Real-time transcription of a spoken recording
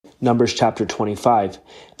Numbers chapter 25.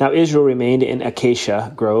 Now Israel remained in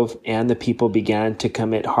Acacia Grove, and the people began to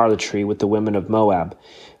commit harlotry with the women of Moab.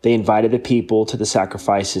 They invited the people to the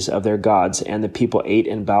sacrifices of their gods, and the people ate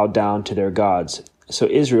and bowed down to their gods. So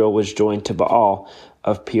Israel was joined to Baal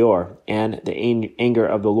of Peor, and the anger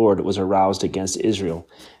of the Lord was aroused against Israel.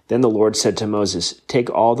 Then the Lord said to Moses,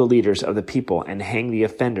 "Take all the leaders of the people and hang the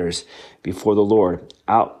offenders before the Lord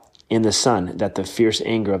out in the sun, that the fierce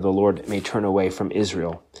anger of the Lord may turn away from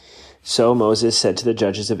Israel." So Moses said to the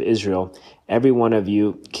judges of Israel, "Every one of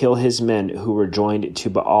you kill his men who were joined to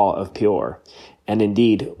Baal of Peor." And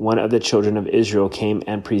indeed, one of the children of Israel came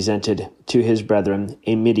and presented to his brethren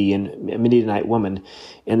a Midianite woman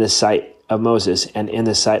in the sight of Moses and in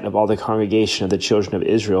the sight of all the congregation of the children of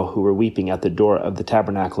Israel who were weeping at the door of the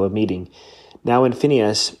tabernacle of meeting. Now when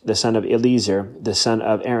Phinehas, the son of Eleazar, the son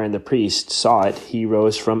of Aaron the priest, saw it, he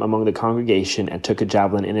rose from among the congregation and took a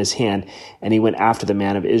javelin in his hand, and he went after the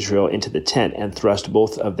man of Israel into the tent and thrust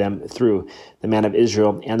both of them through, the man of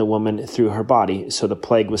Israel and the woman through her body. So the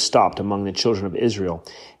plague was stopped among the children of Israel,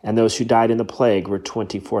 and those who died in the plague were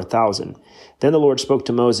 24,000. Then the Lord spoke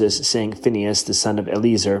to Moses, saying, "Phinehas, the son of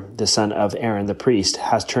Eleazar, the son of Aaron the priest,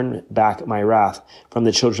 has turned back my wrath from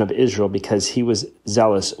the children of Israel, because he was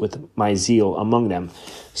zealous with my zeal among them,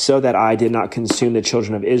 so that I did not consume the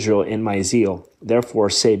children of Israel in my zeal. Therefore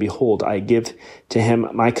say, Behold, I give to him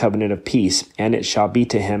my covenant of peace, and it shall be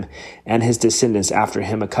to him and his descendants after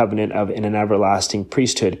him a covenant of an everlasting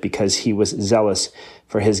priesthood, because he was zealous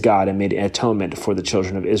for his God and made atonement for the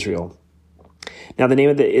children of Israel." Now the name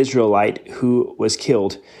of the Israelite who was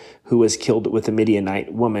killed with the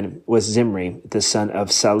Midianite woman, was Zimri, the son of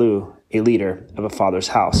Salu, a leader of a father's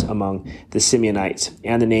house among the Simeonites.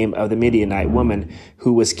 And the name of the Midianite woman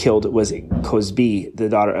who was killed was Cozbi, the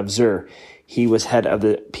daughter of Zur. He was head of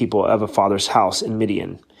the people of a father's house in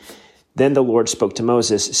Midian. Then the Lord spoke to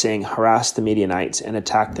Moses, saying, "Harass the Midianites and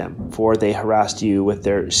attack them, for they harassed you with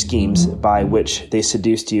their schemes, by which they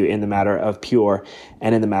seduced you in the matter of Peor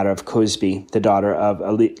and in the matter of Cozbi, the daughter of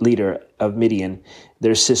a leader of Midian,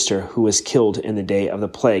 their sister, who was killed in the day of the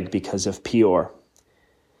plague because of Peor."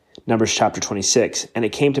 Numbers chapter 26. And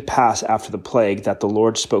it came to pass after the plague that the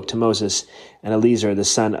Lord spoke to Moses and Eleazar, the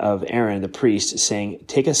son of Aaron the priest, saying,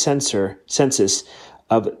 "Take a census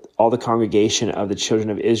of all the congregation of the children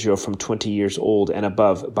of Israel from 20 years old and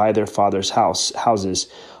above, by their fathers' houses,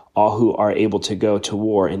 all who are able to go to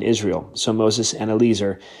war in Israel." So Moses and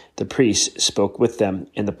Eleazar the priest spoke with them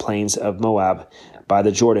in the plains of Moab, by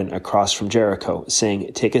the Jordan across from Jericho,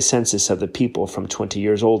 saying, "Take a census of the people from 20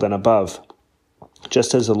 years old and above,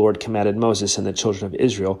 just as the Lord commanded Moses and the children of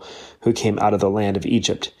Israel who came out of the land of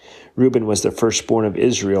Egypt." Reuben was the firstborn of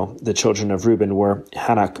Israel. The children of Reuben were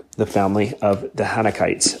Hanok, the family of the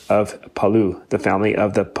Hanokites, of Palu, the family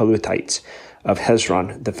of the Palutites, of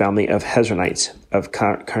Hezron, the family of Hezronites, of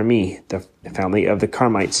Carmi, the family of the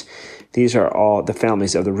Carmites. These are all the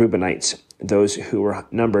families of the Reubenites. Those who were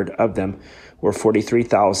numbered of them were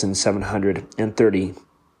 43,730.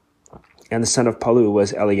 And the son of Palu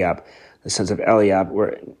was Eliab. The sons of Eliab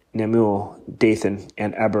were Nemuel, Dathan,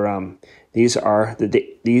 and Abiram. These are the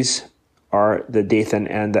Dathan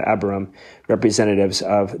and the Abiram, representatives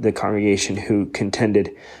of the congregation who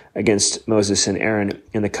contended against Moses and Aaron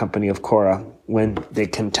in the company of Korah, when they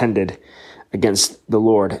contended against the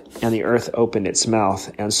Lord. And the earth opened its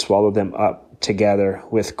mouth and swallowed them up together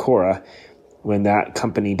with Korah, when that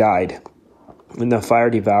company died. When the fire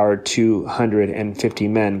devoured 250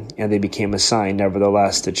 men, and they became a sign,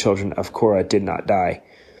 nevertheless the children of Korah did not die.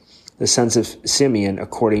 The sons of Simeon,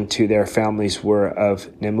 according to their families, were of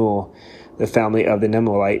Nemuel, the family of the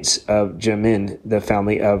Nemuelites, of Jamin, the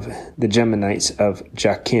family of the Geminites, of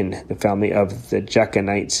Jachin, the family of the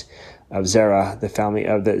Jachinites, of Zerah, the family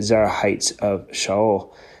of the Zerahites, of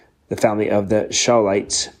Shaul, the family of the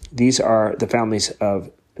Shaulites. These are the families of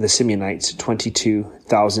the Simeonites,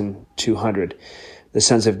 22,200. The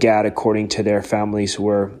sons of Gad, according to their families,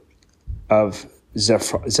 were of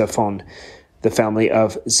Zephon, the family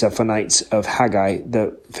of Zephonites, of Haggai,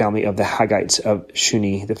 the family of the Haggites, of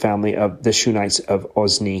Shuni, the family of the Shunites, of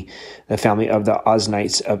Ozni, the family of the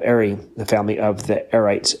Oznites, of Eri, the family of the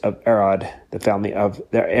Erites, of Arad, the family of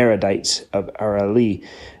the Aradites, of Arali,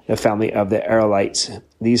 the family of the Aralites.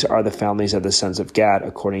 These are the families of the sons of Gad,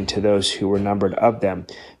 according to those who were numbered of them,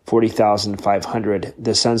 40,500.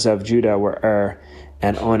 The sons of Judah were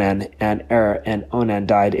and Onan, and and Onan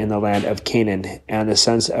died in the land of Canaan. And the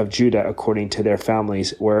sons of Judah, according to their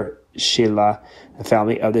families, were Shelah, the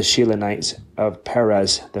family of the Shelanites, of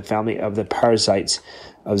Perez, the family of the Perizzites,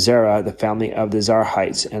 of Zerah, the family of the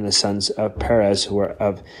Zarhites, and the sons of Perez were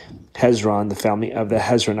of Hezron, the family of the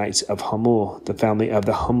Hezronites, of Hamul, the family of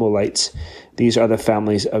the Hamulites. These are the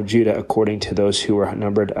families of Judah according to those who were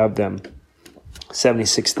numbered of them,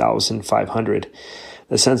 76,500.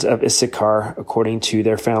 The sons of Issachar according to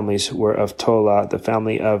their families were of Tola, the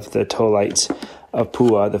family of the Tolites, of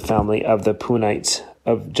Pua, the family of the Punites,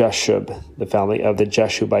 of Jashub, the family of the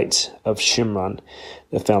Jashubites, of Shimron,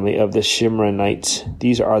 the family of the Shimronites.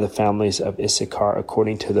 These are the families of Issachar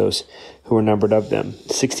according to those who were numbered of them,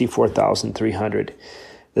 64,300.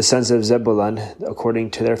 The sons of Zebulun,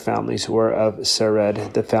 according to their families, were of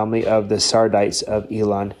Sered, the family of the Sardites, of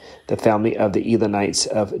Elon, the family of the Elonites,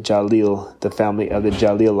 of Jalil, the family of the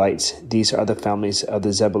Jalilites. These are the families of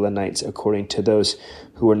the Zebulunites, according to those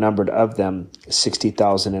who were numbered of them,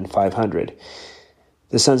 60,500.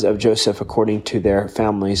 The sons of Joseph, according to their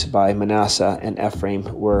families, by Manasseh and Ephraim,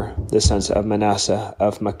 were the sons of Manasseh,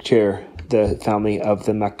 of Machir, the family of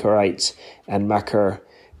the Machirites, and Machir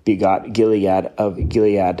begot Gilead of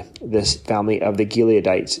Gilead, this family of the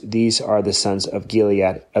Gileadites. These are the sons of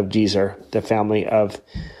Gilead, of Jezer, the family of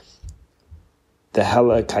the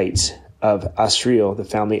Helakites, of Asriel, the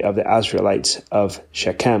family of the Asrielites, of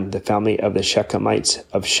Shechem, the family of the Shechemites,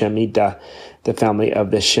 of Shemidah, the family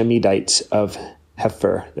of the Shemidites, of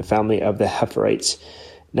Hepher, the family of the Hepherites.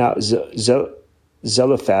 Now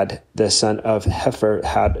Zelophehad, the son of Hepher,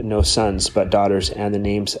 had no sons but daughters, and the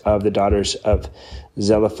names of the daughters of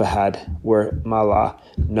Zelophehad were Mahlah,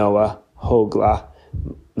 Noah, Hoglah,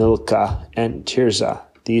 Milcah, and Tirzah.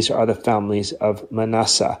 These are the families of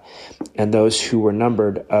Manasseh, and those who were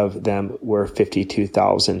numbered of them were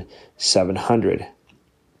 52,700.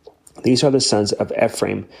 These are the sons of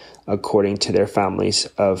Ephraim, according to their families,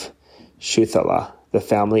 of Shuthelah, the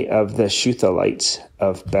family of the Shuthalites,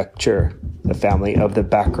 of Bechur, the family of the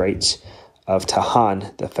Bachrites, of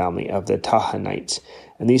Tahan, the family of the Tahanites.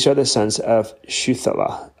 And these are the sons of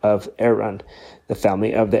Shuthelah, of Aaron, the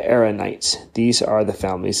family of the Aaronites. These are the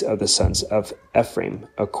families of the sons of Ephraim,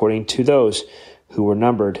 according to those who were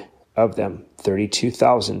numbered of them,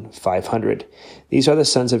 32,500. These are the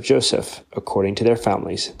sons of Joseph, according to their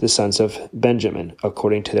families. The sons of Benjamin,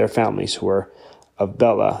 according to their families, were of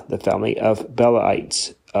Bela, the family of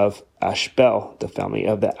Belaites, of Ashbel, the family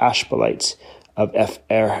of the Ashbelites, of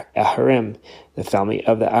Aharim, the family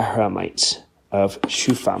of the Aharamites, of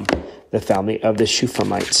Shupham, the family of the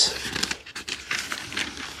Shuphamites,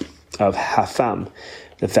 of Hapham,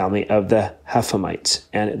 the family of the Haphamites.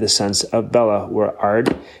 And the sons of Bela were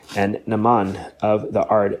Ard and Naaman of the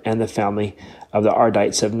Ard, and the family of the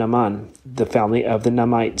Ardites of Naaman, the family of the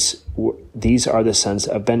Naamites. These are the sons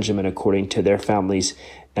of Benjamin according to their families,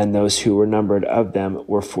 and those who were numbered of them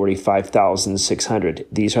were 45,600.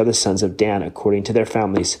 These are the sons of Dan according to their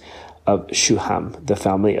families, of Shuham, the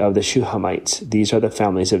family of the Shuhamites. These are the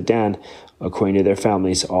families of Dan according to their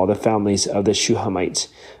families. All the families of the Shuhamites,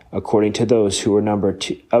 according to those who were numbered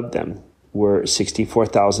of them, were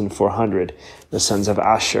 64,400. The sons of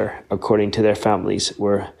Asher, according to their families,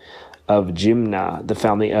 were of Jimnah, the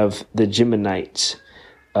family of the Jimnites,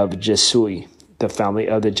 of Jesui, the family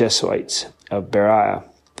of the Jesuites, of Beriah,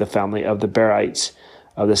 the family of the Berites,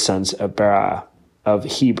 of the sons of Beriah, of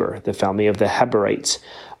Heber, the family of the Heberites,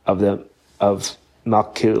 of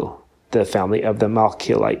Malchil, the family of the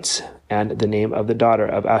Malchilites, and the name of the daughter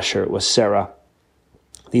of Asher was Sarah.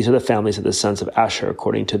 These are the families of the sons of Asher,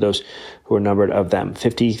 according to those who were numbered of them,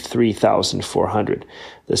 53,400.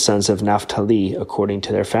 The sons of Naphtali, according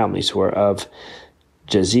to their families, were of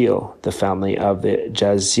Jaziel, the family of the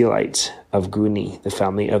Jazilites, of Guni, the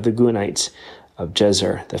family of the Gunites, of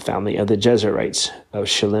Jezer, the family of the Jezerites, of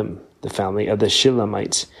Shillim, the family of the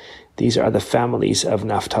Shillamites. These are the families of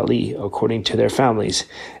Naphtali, according to their families,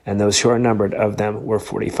 and those who are numbered of them were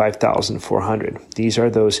 45,400. These are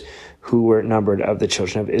those who were numbered of the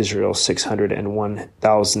children of Israel,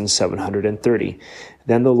 601,730.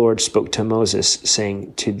 Then the Lord spoke to Moses,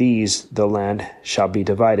 saying, To these the land shall be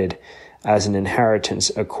divided, as an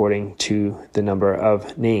inheritance according to the number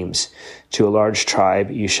of names. To a large tribe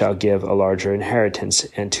you shall give a larger inheritance,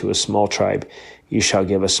 and to a small tribe you shall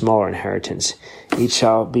give a smaller inheritance. Each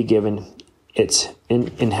shall be given its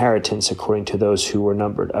inheritance according to those who were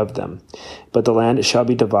numbered of them. But the land shall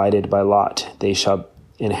be divided by lot. They shall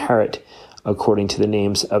inherit according to the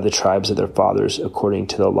names of the tribes of their fathers. According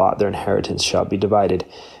to the lot their inheritance shall be divided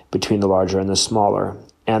between the larger and the smaller.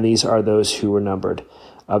 And these are those who were numbered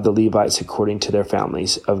of the Levites according to their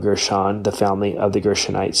families, of Gershon, the family of the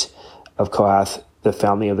Gershonites, of Kohath, the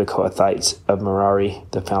family of the Kohathites, of Merari,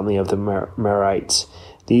 the family of the Merarites.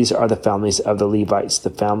 These are the families of the Levites,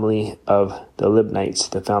 the family of the Libnites,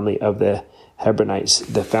 the family of the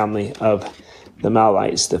Hebronites, the family of the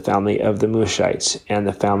Malites, the family of the Mushites, and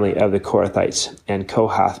the family of the Korathites. And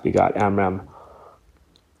Kohath begot Amram.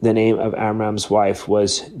 The name of Amram's wife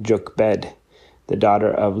was Jochebed, the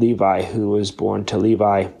daughter of Levi, who was born to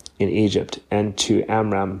Levi in Egypt. And to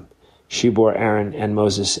Amram she bore Aaron and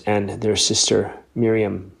Moses and their sister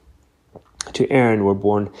Miriam. To Aaron were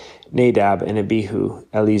born Nadab and Abihu,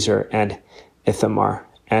 Eleazar and Ithamar.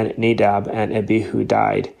 And Nadab and Abihu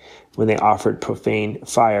died when they offered profane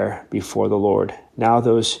fire before the Lord. Now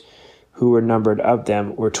those who were numbered of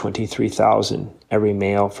them were 23,000, every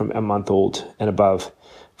male from a month old and above,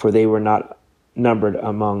 for they were not numbered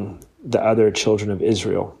among the other children of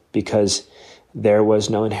Israel, because there was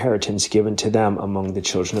no inheritance given to them among the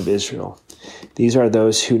children of Israel. These are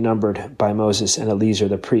those who numbered by Moses and Eleazar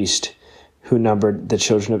the priest, who numbered the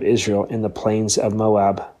children of Israel in the plains of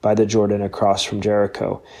Moab by the Jordan across from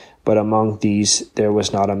Jericho. But among these there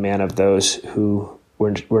was not a man of those who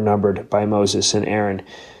were numbered by Moses and Aaron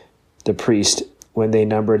the priest when they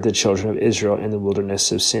numbered the children of Israel in the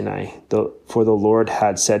wilderness of Sinai. For the Lord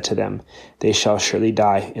had said to them, they shall surely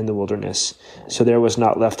die in the wilderness. So there was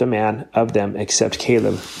not left a man of them except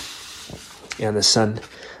Caleb and the son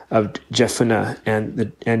of Jephunneh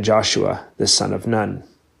and Joshua the son of Nun.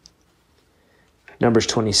 Numbers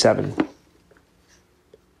 27.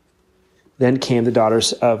 Then came the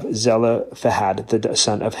daughters of Zelophehad, the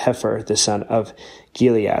son of Hepher, the son of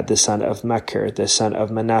Gilead, the son of Machir, the son of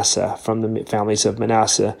Manasseh, from the families of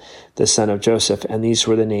Manasseh, the son of Joseph. And these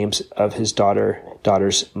were the names of his daughters,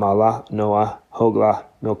 Mahlah, Noah, Hoglah,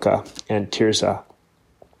 Milcah, and Tirzah.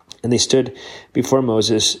 And they stood before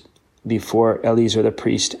Moses, before Eleazar the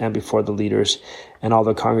priest, and before the leaders, and all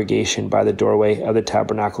the congregation by the doorway of the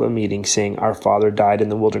tabernacle of meeting, saying, Our father died in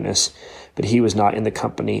the wilderness, but he was not in the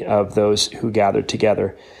company of those who gathered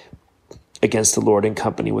together against the Lord in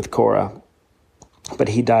company with Korah. But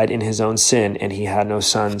he died in his own sin, and he had no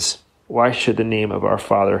sons. Why should the name of our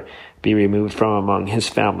father be removed from among his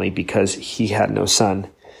family, because he had no son?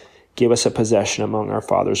 Give us a possession among our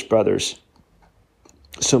father's brothers.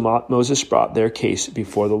 So Moses brought their case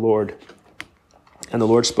before the Lord. And the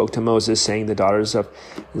Lord spoke to Moses, saying, The daughters of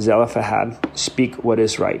Zelophehad speak what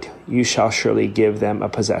is right. You shall surely give them a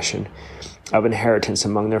possession of inheritance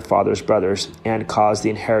among their father's brothers, and cause the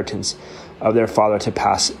inheritance of their father to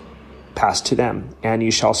pass to them. And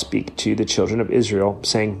you shall speak to the children of Israel,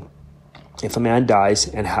 saying, If a man dies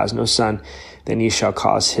and has no son, then you shall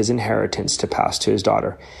cause his inheritance to pass to his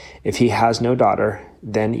daughter. If he has no daughter,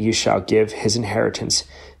 then you shall give his inheritance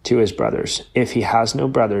to his brothers. If he has no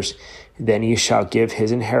brothers, then you shall give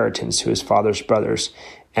his inheritance to his father's brothers.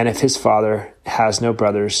 And if his father has no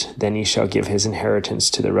brothers, then you shall give his inheritance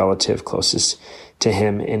to the relative closest to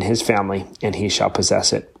him in his family, and he shall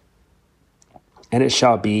possess it. And it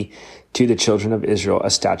shall be to the children of Israel a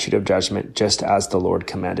statute of judgment, just as the Lord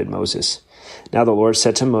commanded Moses. Now the Lord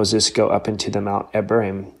said to Moses, Go up into the Mount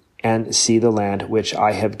Abarim, and see the land which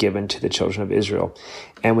I have given to the children of Israel.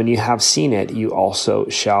 And when you have seen it, you also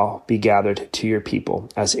shall be gathered to your people,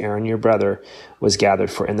 as Aaron your brother was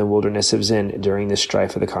gathered. For in the wilderness of Zin, during the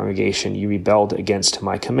strife of the congregation, you rebelled against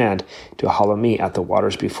my command to hallow me at the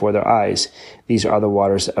waters before their eyes. These are the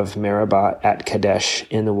waters of Meribah at Kadesh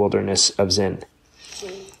in the wilderness of Zin.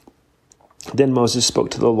 Then Moses spoke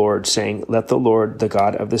to the Lord, saying, Let the Lord, the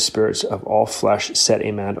God of the spirits of all flesh, set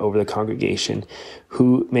a man over the congregation,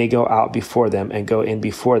 who may go out before them and go in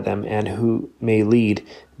before them, and who may lead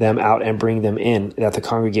them out and bring them in, that the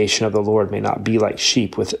congregation of the Lord may not be like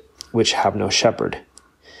sheep which have no shepherd.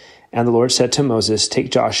 And the Lord said to Moses, Take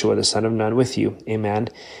Joshua the son of Nun with you, a man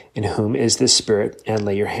in whom is the Spirit, and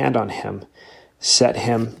lay your hand on him. Set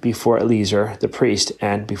him before Eleazar the priest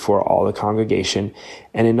and before all the congregation,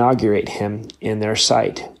 and inaugurate him in their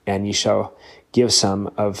sight, and ye shall give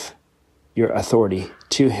some of your authority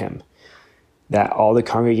to him, that all the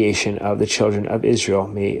congregation of the children of Israel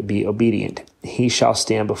may be obedient. He shall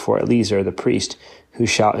stand before Eleazar the priest, who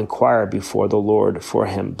shall inquire before the Lord for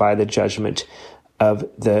him by the judgment of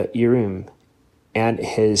the Urim, and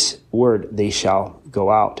his word they shall go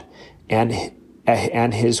out,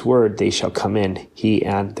 and his word they shall come in, he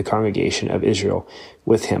and the congregation of Israel,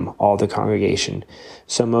 with him all the congregation.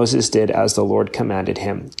 So Moses did as the Lord commanded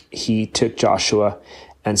him. He took Joshua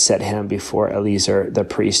and set him before Eleazar the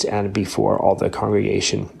priest and before all the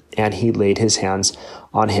congregation. And he laid his hands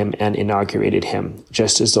on him and inaugurated him,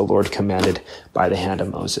 just as the Lord commanded by the hand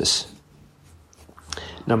of Moses.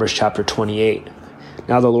 Numbers chapter 28.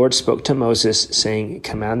 Now the Lord spoke to Moses, saying,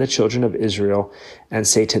 Command the children of Israel, and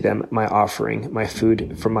say to them, My offering, my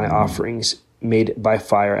food for my offerings, made by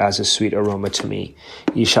fire as a sweet aroma to me.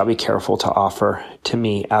 Ye shall be careful to offer to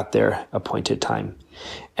me at their appointed time.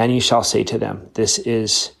 And ye shall say to them, This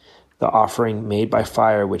is the offering made by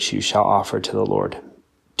fire which you shall offer to the Lord.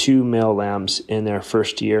 2 male lambs in their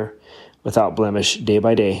first year, without blemish, day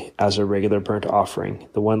by day, as a regular burnt offering.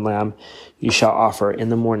 The one lamb you shall offer in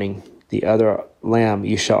the morning, the other lamb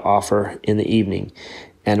you shall offer in the evening,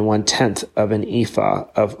 and 1/10 of an ephah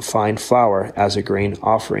of fine flour as a grain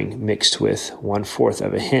offering, mixed with 1/4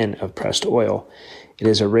 of a hin of pressed oil. It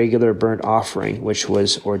is a regular burnt offering, which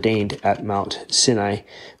was ordained at Mount Sinai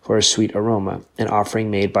for a sweet aroma, an offering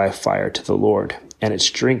made by fire to the Lord. And its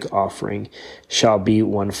drink offering shall be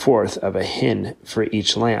 1/4 of a hin for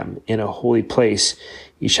each lamb. In a holy place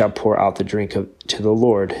you shall pour out the drink to the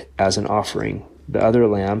Lord as an offering. The other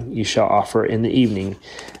lamb you shall offer in the evening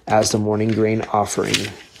as the morning grain offering.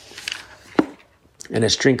 And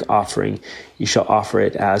its drink offering you shall offer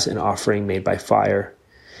it as an offering made by fire,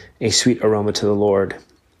 a sweet aroma to the Lord.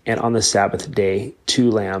 And on the Sabbath day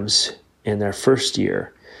 2 lambs in their first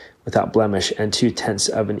year, without blemish, and 2/10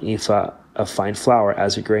 of an ephah of fine flour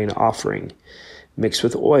as a grain offering, mixed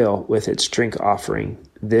with oil with its drink offering.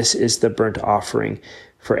 This is the burnt offering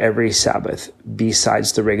for every Sabbath,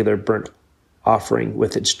 besides the regular burnt offering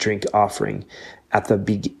with its drink offering. At the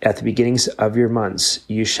beginnings of your months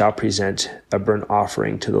you shall present a burnt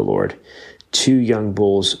offering to the Lord, 2 young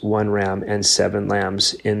bulls, 1 ram, and 7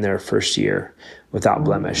 lambs in their first year, without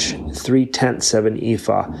blemish. 3/10 of an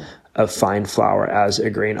ephah of fine flour as a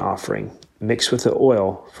grain offering, mixed with the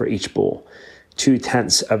oil for each bull.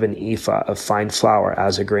 2/10 of an ephah of fine flour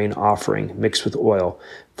as a grain offering, mixed with oil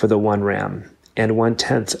for the 1 ram, and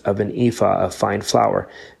 1/10 of an ephah of fine flour,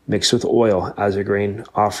 mixed with oil as a grain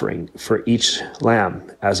offering for each lamb,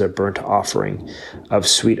 as a burnt offering of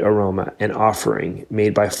sweet aroma, an offering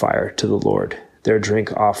made by fire to the Lord. Their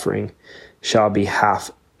drink offering shall be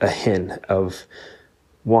 1/2 a hin of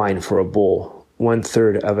wine for a bull,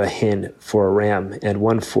 1/3 of a hin for a ram, and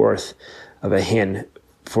 1/4 of a hin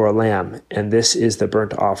for a lamb. And this is the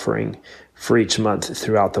burnt offering for each month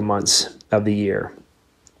throughout the months of the year.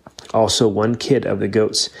 Also 1 kid of the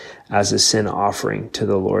goats as a sin offering to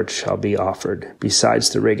the Lord shall be offered, besides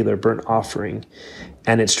the regular burnt offering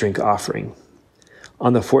and its drink offering.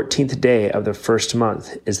 On the 14th day of the first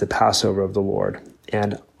month is the Passover of the Lord,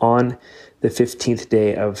 and on the 15th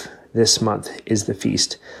day of this month is the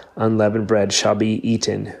feast. Unleavened bread shall be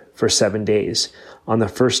eaten for 7 days. On the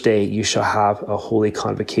first day you shall have a holy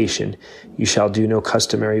convocation. You shall do no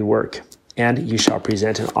customary work, and you shall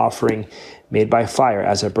present an offering made by fire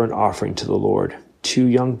as a burnt offering to the Lord. 2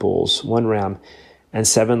 young bulls, 1 ram, and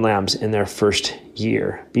 7 lambs in their first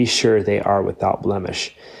year. Be sure they are without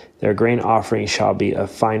blemish. Their grain offering shall be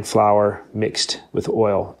of fine flour mixed with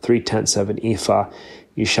oil. 3/10 of an ephah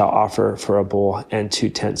you shall offer for a bull, and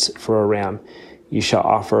 2/10 for a ram. You shall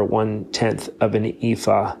offer 1/10 of an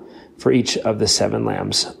ephah for each of the 7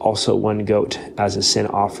 lambs, also 1 goat as a sin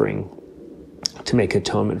offering to make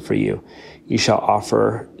atonement for you. You shall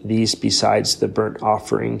offer these besides the burnt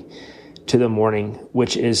offering to the morning,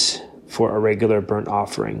 which is for a regular burnt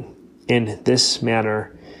offering. In this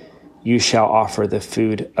manner you shall offer the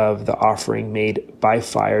food of the offering made by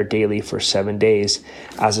fire daily for 7 days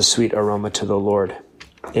as a sweet aroma to the Lord.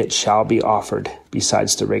 It shall be offered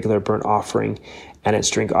besides the regular burnt offering and its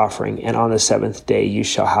drink offering. And on the 7th day you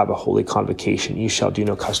shall have a holy convocation. You shall do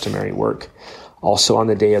no customary work. Also on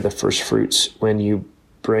the day of the first fruits, when you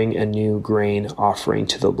bring a new grain offering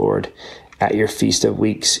to the Lord at your feast of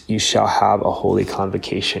weeks, you shall have a holy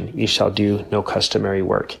convocation. You shall do no customary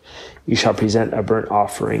work. You shall present a burnt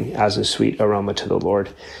offering as a sweet aroma to the Lord,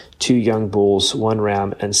 2 young bulls, 1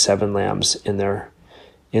 ram, and 7 lambs in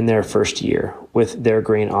their first year, with their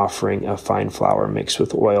grain offering of fine flour mixed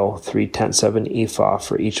with oil, 3/10 of an ephah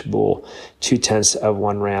for each bull, 2/10 of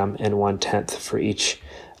 1 ram, and 1/10 for each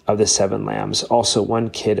of the 7 lambs. Also 1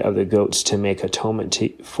 kid of the goats to make atonement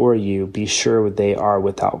for you. Be sure they are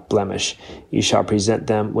without blemish. You shall present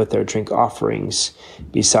them with their drink offerings,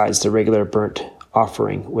 besides the regular burnt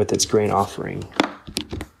offering with its grain offering.